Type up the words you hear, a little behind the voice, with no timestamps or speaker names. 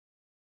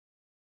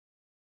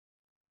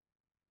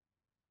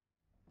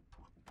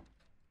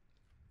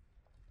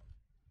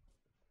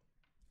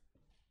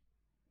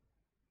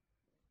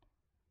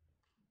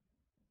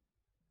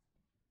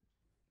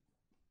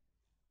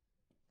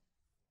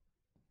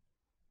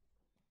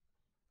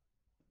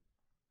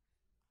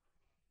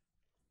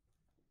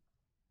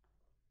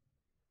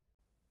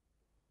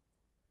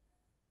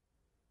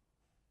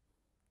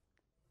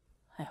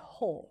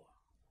whore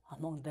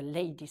among the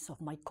ladies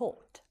of my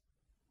court.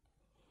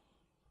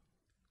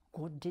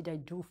 What did I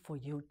do for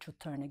you to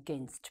turn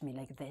against me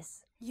like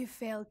this? You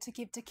failed to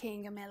give the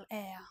king a male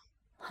heir.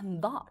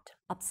 And that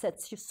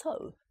upsets you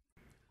so?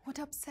 What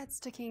upsets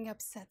the king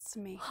upsets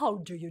me. How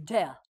do you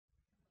dare?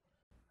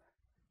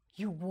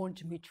 You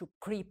want me to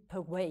creep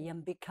away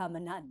and become a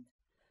nun?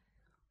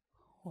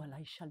 Well,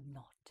 I shall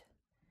not.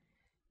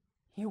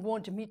 You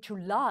want me to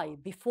lie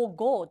before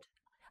God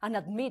and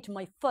admit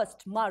my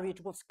first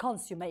marriage was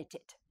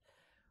consummated?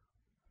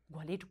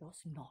 Well, it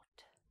was not.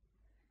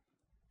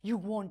 You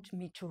want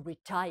me to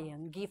retire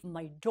and give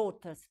my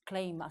daughter's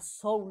claim as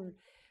sole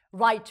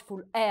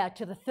rightful heir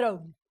to the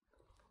throne?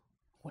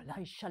 Well,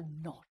 I shall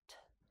not.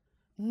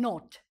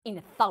 Not in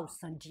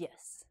 1,000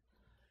 years.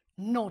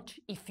 Not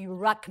if you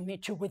rack me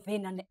to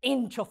within an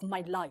inch of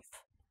my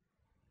life.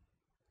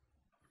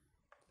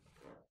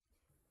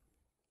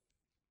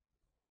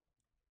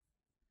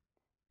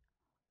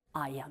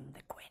 I am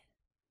the queen.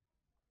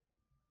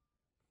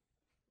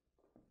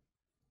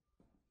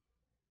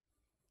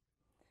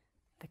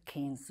 The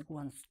king's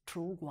once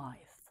true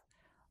wife,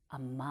 a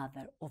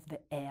mother of the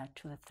heir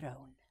to the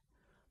throne,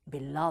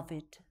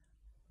 beloved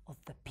of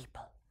the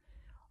people,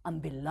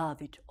 and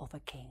beloved of a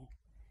king,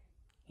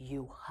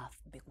 you have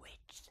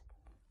bewitched.